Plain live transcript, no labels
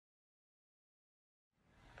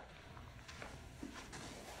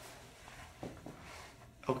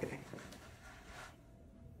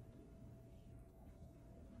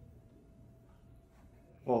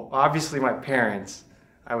obviously my parents.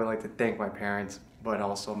 I would like to thank my parents, but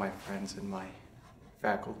also my friends and my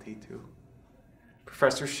faculty too.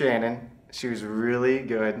 Professor Shannon, she was really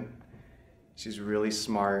good. She's really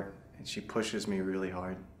smart, and she pushes me really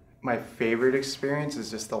hard. My favorite experience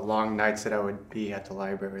is just the long nights that I would be at the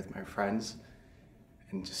library with my friends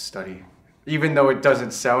and just study. Even though it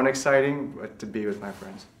doesn't sound exciting, but to be with my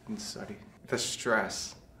friends and study. The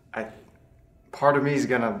stress, part of me is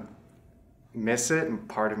gonna miss it, and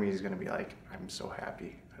part of me is gonna be like, I'm so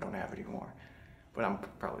happy I don't have it anymore. But I'm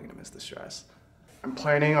probably gonna miss the stress. I'm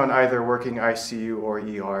planning on either working ICU or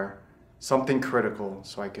ER, something critical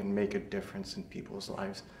so I can make a difference in people's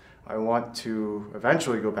lives. I want to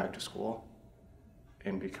eventually go back to school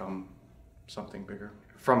and become something bigger.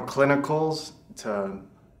 From clinicals to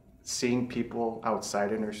seeing people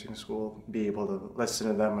outside of nursing school, be able to listen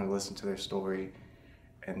to them and listen to their story,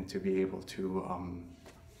 and to be able to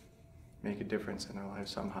make a difference in their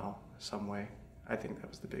lives somehow, some way. I think that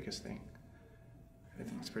was the biggest thing. I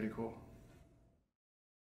think it's pretty cool.